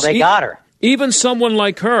reluctance. Well, they got her. Even someone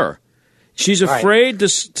like her, she's afraid to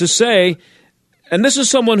say, and this is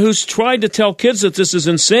someone who's tried to tell kids that this is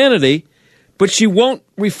insanity, but she won't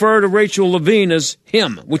refer to Rachel Levine as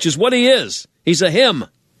him, which is what he is. He's a him.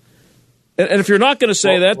 And if you're not going to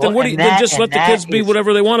say then just let the kids be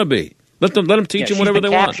whatever they want to be. Let them teach them whatever they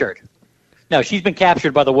want. No, she's been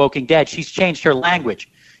captured by the Woking Dead. She's changed her language.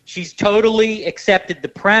 She's totally accepted the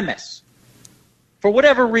premise. For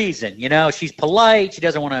whatever reason, she's polite. She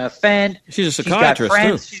doesn't want to offend. She's a psychiatrist,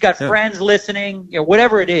 too. She's got friends listening,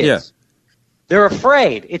 whatever it is. Yeah. They're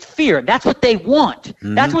afraid. It's fear. That's what they want.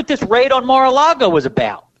 Mm-hmm. That's what this raid on Mar-a-Lago was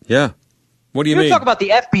about. Yeah. What do you mean? You talk about the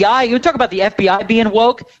FBI. You talk about the FBI being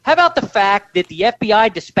woke. How about the fact that the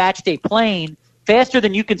FBI dispatched a plane faster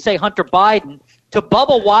than you can say Hunter Biden to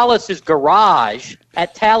Bubba Wallace's garage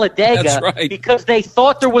at Talladega because they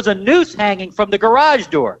thought there was a noose hanging from the garage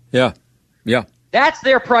door. Yeah. Yeah. That's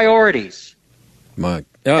their priorities.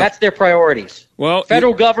 That's their priorities. Well,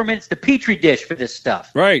 federal government's the petri dish for this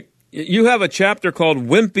stuff. Right. You have a chapter called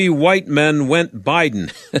Wimpy White Men Went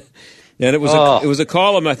Biden. And it was a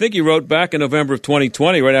column I think he wrote back in November of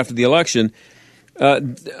 2020, right after the election.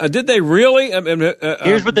 Did they really?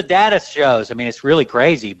 Here's what the data shows. I mean, it's really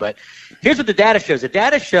crazy, but here's what the data shows. The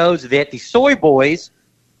data shows that the soy boys,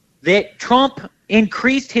 that Trump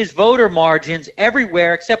increased his voter margins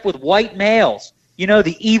everywhere except with white males. You know,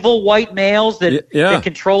 the evil white males that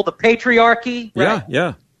control the patriarchy. Right?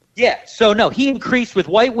 Yeah. So, no, he increased with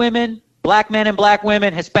white women, black men and black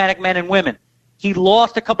women, Hispanic men and women. He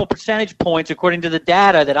lost a couple percentage points according to the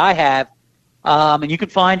data that I have, and you can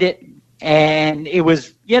find it. And it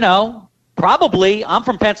was, probably, I'm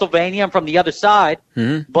from Pennsylvania, I'm from the other side,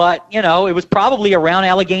 but, it was probably around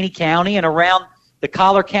Allegheny County and around the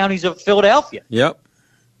collar counties of Philadelphia. Yep.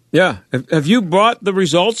 Yeah. Have you brought the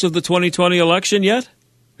results of the 2020 election yet?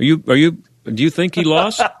 Do you think he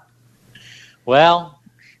lost? Well,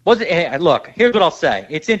 look, here's what I'll say.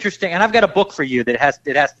 It's interesting, and I've got a book for you that has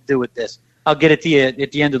to do with this. I'll get it to you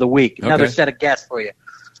at the end of the week. Another set of guests for you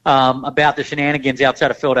about the shenanigans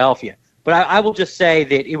outside of Philadelphia. But I will just say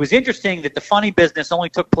that it was interesting that the funny business only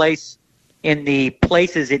took place in the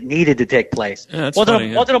places it needed to take place. Yeah,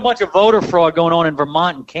 wasn't a bunch of voter fraud going on in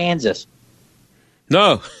Vermont and Kansas.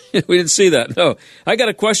 No, we didn't see that. No. I got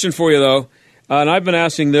a question for you, though, and I've been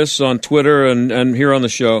asking this on Twitter and here on the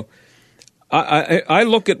show. I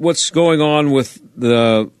look at what's going on with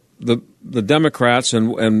the Democrats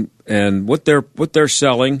and what they're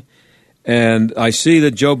selling, and I see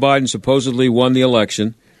that Joe Biden supposedly won the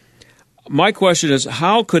election. My question is,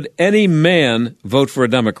 how could any man vote for a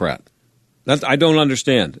Democrat? I don't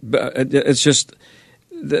understand. It's just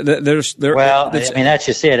that's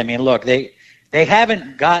just it. I mean, look, they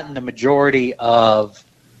haven't gotten the majority of,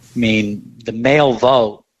 the male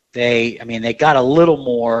vote. They got a little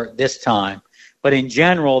more this time, but in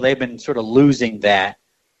general, they've been sort of losing that.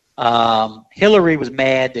 Hillary was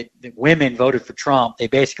mad that women voted for Trump. They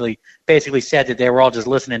basically said that they were all just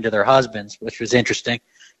listening to their husbands, which was interesting,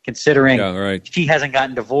 considering she hasn't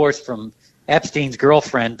gotten divorced from Epstein's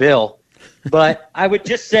girlfriend, Bill. But I would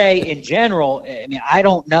just say, in general, I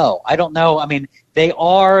don't know. They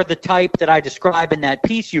are the type that I describe in that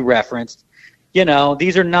piece you referenced.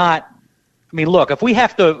 These are not. Look, if we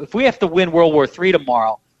have to win World War III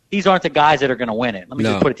tomorrow, these aren't the guys that are going to win it. Let me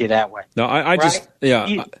just put it to you that way. No, I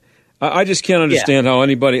just can't understand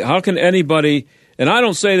how can anybody, and I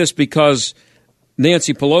don't say this because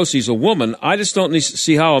Nancy Pelosi's a woman. I just don't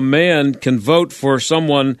see how a man can vote for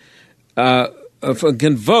someone,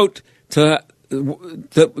 can vote to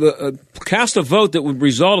cast a vote that would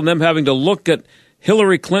result in them having to look at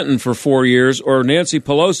Hillary Clinton for 4 years or Nancy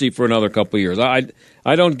Pelosi for another couple of years.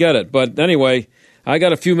 I don't get it. But anyway, I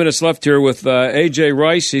got a few minutes left here with A.J.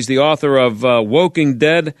 Rice. He's the author of Woking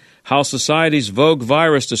Dead, How Society's Vogue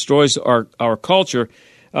Virus Destroys Our Culture.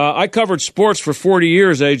 I covered sports for 40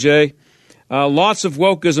 years, A.J. Lots of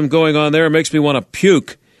wokeism going on there. It makes me want to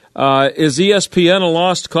puke. Is ESPN a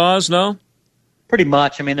lost cause now? Pretty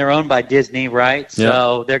much. They're owned by Disney, right?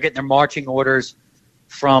 So they're getting their marching orders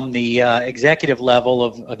from the executive level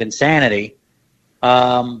of insanity.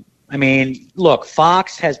 Look,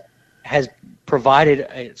 Fox has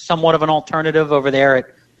provided somewhat of an alternative over there at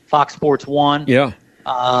Fox Sports 1. Yeah.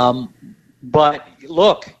 But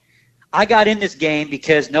look, I got in this game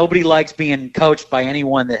because nobody likes being coached by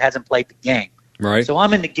anyone that hasn't played the game. Right. So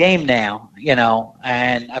I'm in the game now,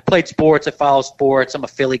 and I played sports. I follow sports. I'm a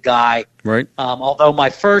Philly guy. Right. Although my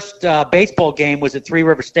first baseball game was at Three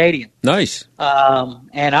River Stadium. Nice.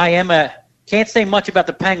 And I can't say much about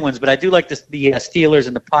the Penguins, but I do like the Steelers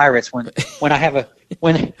and the Pirates when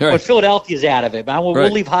Philadelphia's out of it. But we'll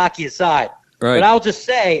leave hockey aside. Right. But I'll just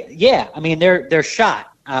say, they're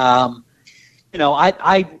shot.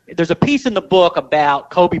 There's a piece in the book about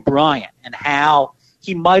Kobe Bryant and how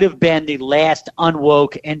he might have been the last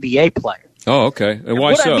unwoke NBA player. Oh, okay. And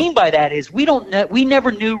why so? What I mean by that is we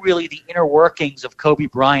never knew really the inner workings of Kobe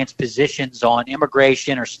Bryant's positions on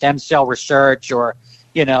immigration or stem cell research or,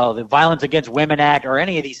 the Violence Against Women Act or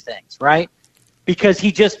any of these things, right? Because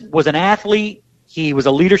he just was an athlete. He was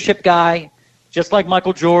a leadership guy, just like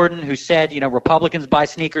Michael Jordan, who said, Republicans buy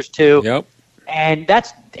sneakers too. Yep. And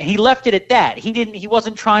he left it at that. He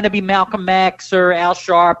wasn't trying to be Malcolm X or Al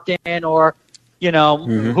Sharpton or,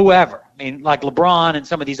 whoever. Like LeBron and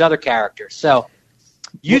some of these other characters. So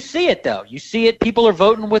you see it, though. You see it. People are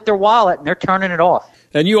voting with their wallet, and they're turning it off.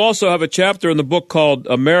 And you also have a chapter in the book called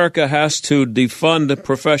America Has to Defund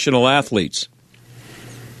Professional Athletes.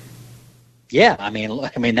 Yeah,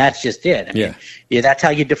 that's just it. That's how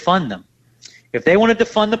you defund them. If they want to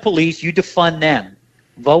defund the police, you defund them.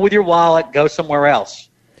 Vote with your wallet. Go somewhere else.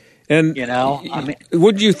 And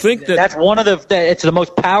would you think that's one of it's the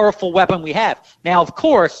most powerful weapon we have? Now, of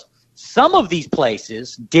course, some of these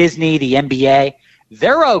places, Disney, the NBA,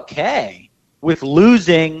 they're okay with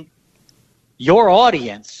losing your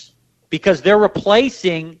audience because they're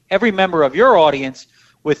replacing every member of your audience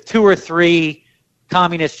with 2 or 3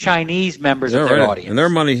 communist Chinese members of their audience. And their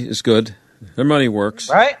money is good. Their money works.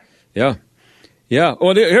 Right? Yeah. Yeah.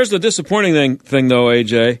 Well, here's the disappointing thing, though,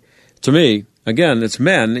 AJ. To me, again, it's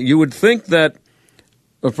men. You would think that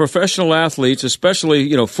professional athletes,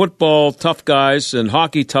 especially, football tough guys and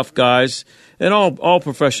hockey tough guys and all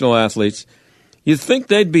professional athletes, you'd think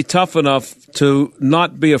they'd be tough enough to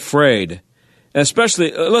not be afraid.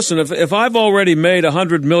 Especially, listen, if I've already made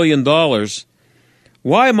 $100 million,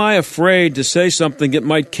 why am I afraid to say something that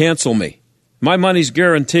might cancel me? My money's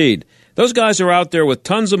guaranteed. Those guys are out there with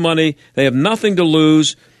tons of money. They have nothing to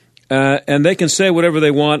lose, and they can say whatever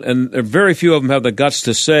they want, and very few of them have the guts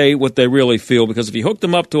to say what they really feel, because if you hooked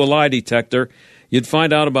them up to a lie detector, you'd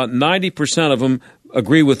find out about 90% of them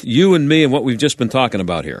agree with you and me and what we've just been talking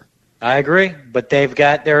about here. I agree, but they've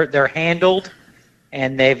got they're handled,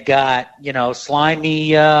 and they've got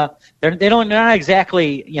slimy. They're not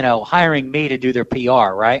exactly hiring me to do their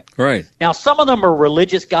PR, right? Right. Now, some of them are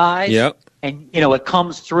religious guys. Yep. And it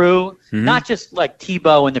comes through not just like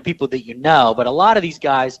Tebow and the people that but a lot of these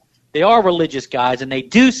guys, they are religious guys, and they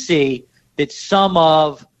do see that some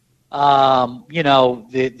of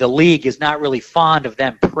the league is not really fond of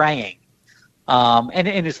them praying. And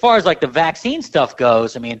as far as like the vaccine stuff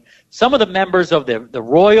goes, I mean, some of the members of the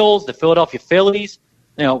Royals, the Philadelphia Phillies,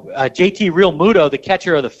 JT Real Muto, the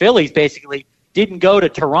catcher of the Phillies, basically didn't go to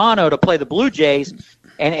Toronto to play the Blue Jays.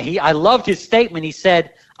 And I loved his statement. He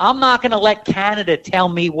said, "I'm not going to let Canada tell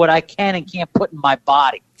me what I can and can't put in my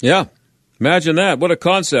body." Yeah. Imagine that. What a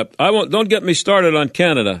concept. Don't get me started on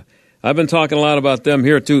Canada. I've been talking a lot about them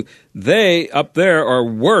here too. They up there are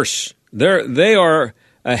worse. They are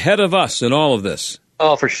ahead of us in all of this.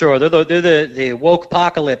 Oh, for sure. They're the woke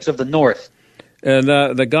apocalypse of the North. And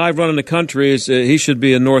the guy running the country he should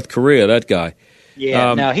be in North Korea. That guy.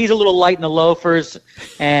 Yeah. Now he's a little light in the loafers,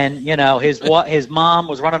 and his mom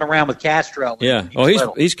was running around with Castro. Yeah.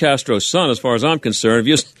 He's Castro's son, as far as I'm concerned.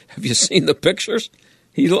 Have you seen the pictures?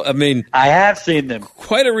 I have seen them.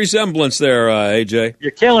 Quite a resemblance there, AJ.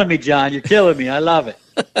 You're killing me, John. You're killing me. I love it.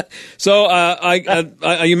 So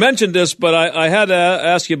you mentioned this, but I had to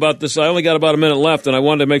ask you about this. I only got about a minute left, and I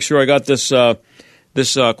wanted to make sure I got this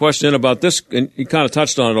question in about this. And you kind of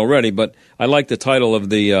touched on it already, but I like the title of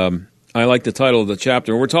the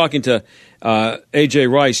chapter. We're talking to A.J.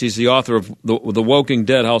 Rice. He's the author of The Woking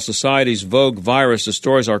Dead, How Society's Vogue Virus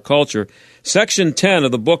Destroys Our Culture. Section 10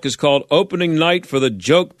 of the book is called Opening Night for the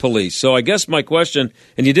Joke Police. So I guess my question,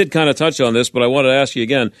 and you did kind of touch on this, but I wanted to ask you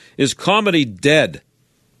again, is comedy dead?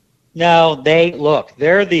 No,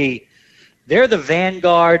 they're the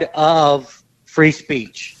vanguard of free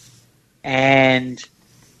speech. And,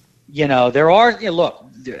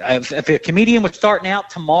 if a comedian was starting out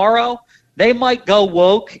tomorrow, they might go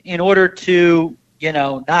woke in order to,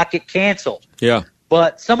 not get canceled. Yeah.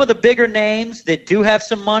 But some of the bigger names that do have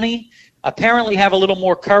some money apparently have a little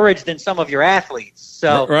more courage than some of your athletes.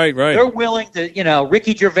 So right. They're willing to,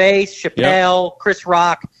 Ricky Gervais, Chappelle, Chris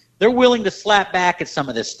Rock, they're willing to slap back at some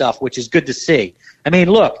of this stuff, which is good to see. I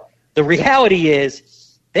mean, look, the reality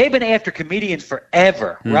is they've been after comedians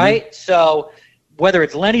forever, right? So whether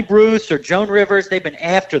it's Lenny Bruce or Joan Rivers, they've been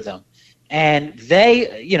after them. And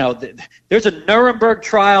they, there's a Nuremberg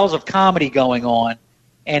trials of comedy going on.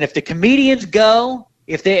 And if the comedians go,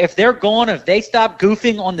 if they're gone, if they stop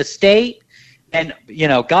goofing on the state, and,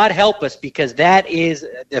 God help us, because that is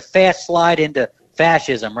the fast slide into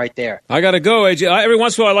fascism right there. I got to go, AJ. Every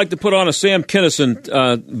once in a while, I like to put on a Sam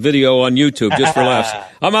Kinison video on YouTube just for laughs.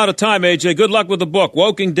 I'm out of time, AJ. Good luck with the book,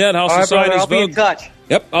 Woking Dead, How Society's Vogue. I'll be in touch.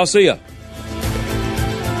 Yep, I'll see you.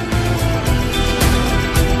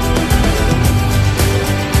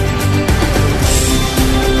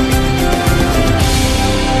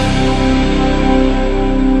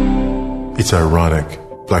 It's ironic.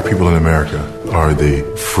 Black people in America are the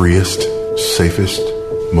freest, safest,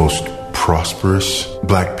 most prosperous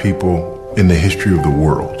black people in the history of the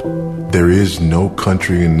world. There is no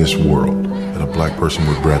country in this world that a black person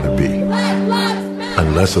would rather be.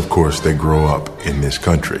 Unless, of course, they grow up in this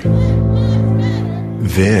country.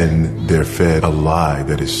 Then they're fed a lie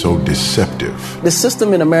that is so deceptive. The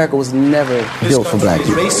system in America was never built for black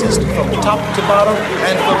people. Racist from top to bottom,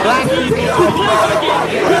 and for black people.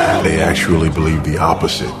 They actually believe the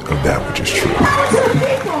opposite of that which is true.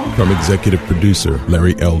 From executive producer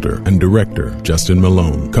Larry Elder and director Justin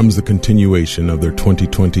Malone comes the continuation of their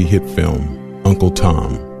 2020 hit film, Uncle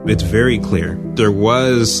Tom. It's very clear there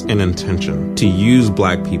was an intention to use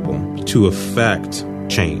black people to affect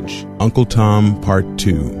change. Uncle Tom Part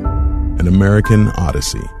 2, An American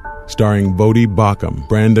Odyssey, starring Bodie Bacham,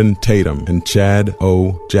 Brandon Tatum, and Chad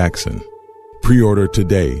O. Jackson. Pre-order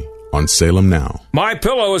today on Salem Now.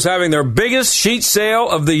 MyPillow is having their biggest sheet sale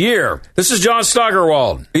of the year. This is John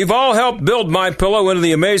Steigerwald. You've all helped build MyPillow into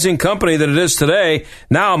the amazing company that it is today.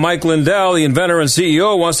 Now Mike Lindell, the inventor and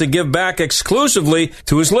CEO, wants to give back exclusively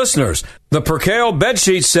to his listeners. The Percale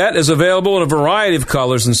bedsheet set is available in a variety of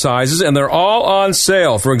colors and sizes, and they're all on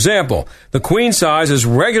sale. For example, the queen size is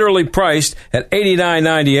regularly priced at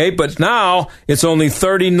 $89.98, but now it's only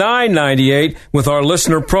 $39.98 with our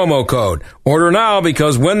listener promo code. Order now,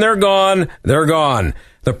 because when they're gone, they're gone.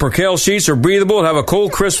 The Percale sheets are breathable and have a cool,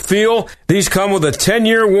 crisp feel. These come with a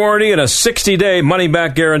 10-year warranty and a 60-day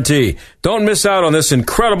money-back guarantee. Don't miss out on this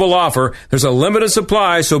incredible offer. There's a limited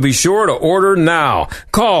supply, so be sure to order now.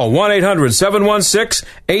 Call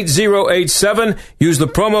 1-800-716-8087. Use the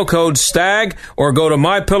promo code STAG or go to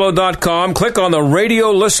MyPillow.com. Click on the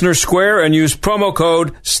radio listener square and use promo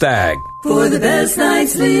code STAG. For the best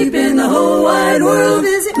night's sleep in the whole wide world,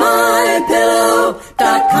 visit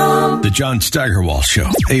MyPillow.com. The John Steigerwald Show,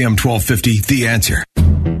 AM 1250, The Answer.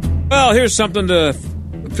 Well, here's something to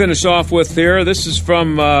finish off with here. This is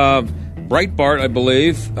from Breitbart, I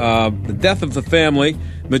believe. The death of the family.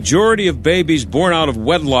 Majority of babies born out of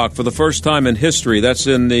wedlock for the first time in history. That's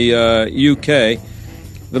in the UK.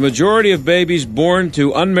 The majority of babies born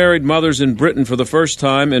to unmarried mothers in Britain for the first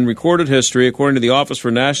time in recorded history, according to the Office for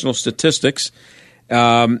National Statistics.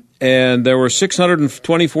 And there were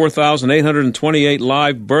 624,828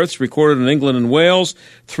 live births recorded in England and Wales.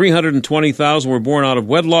 320,000 were born out of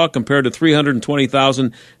wedlock, compared to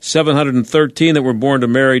 320,713 that were born to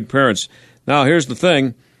married parents. Now, here's the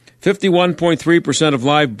thing. 51.3% of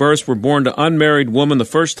live births were born to unmarried women, the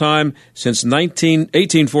first time since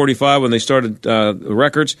 1845 when they started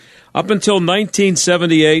records. Up until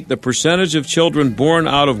 1978, the percentage of children born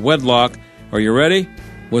out of wedlock, are you ready,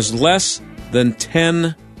 was less than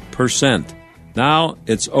 10%. Now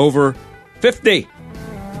it's over 50%.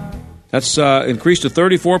 That's increased to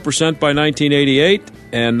 34% by 1988,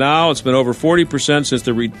 and now it's been over 40% since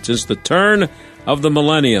the turn of the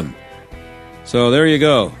millennium. So there you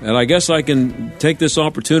go. And I guess I can take this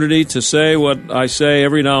opportunity to say what I say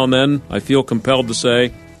every now and then. I feel compelled to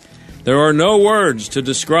say, there are no words to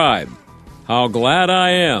describe how glad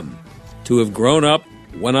I am to have grown up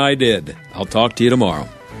when I did. I'll talk to you tomorrow.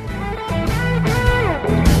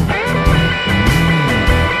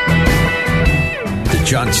 The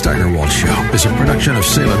John Steigerwald Show is a production of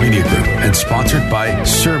Salem Media Group and sponsored by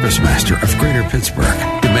ServiceMaster of Greater Pittsburgh.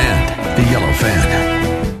 Demand the yellow fan.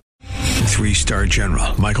 3-star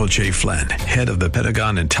General Michael J. Flynn, head of the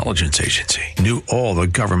Pentagon Intelligence Agency, knew all the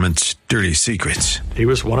government's dirty secrets. He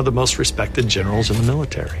was one of the most respected generals in the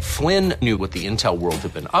military. Flynn knew what the intel world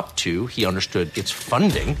had been up to. He understood its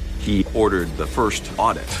funding. He ordered the first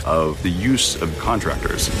audit of the use of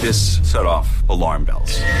contractors. This set off alarm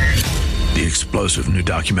bells. The explosive new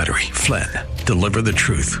documentary, Flynn, Deliver the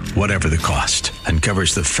Truth, Whatever the Cost,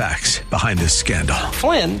 uncovers the facts behind this scandal.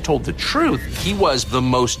 Flynn told the truth. He was the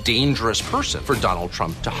most dangerous person for Donald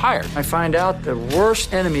Trump to hire. I find out the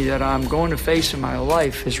worst enemy that I'm going to face in my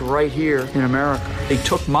life is right here in America. They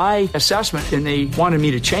took my assessment and they wanted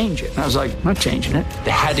me to change it. And I was like, I'm not changing it.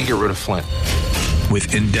 They had to get rid of Flynn.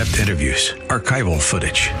 With in-depth interviews, archival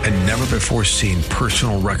footage, and never-before-seen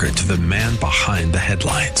personal records of the man behind the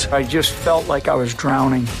headlines. I just felt like I was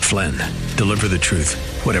drowning. Flynn, Deliver the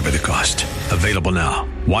Truth, Whatever the Cost. Available now.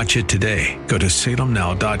 Watch it today. Go to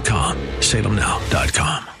salemnow.com.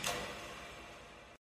 salemnow.com.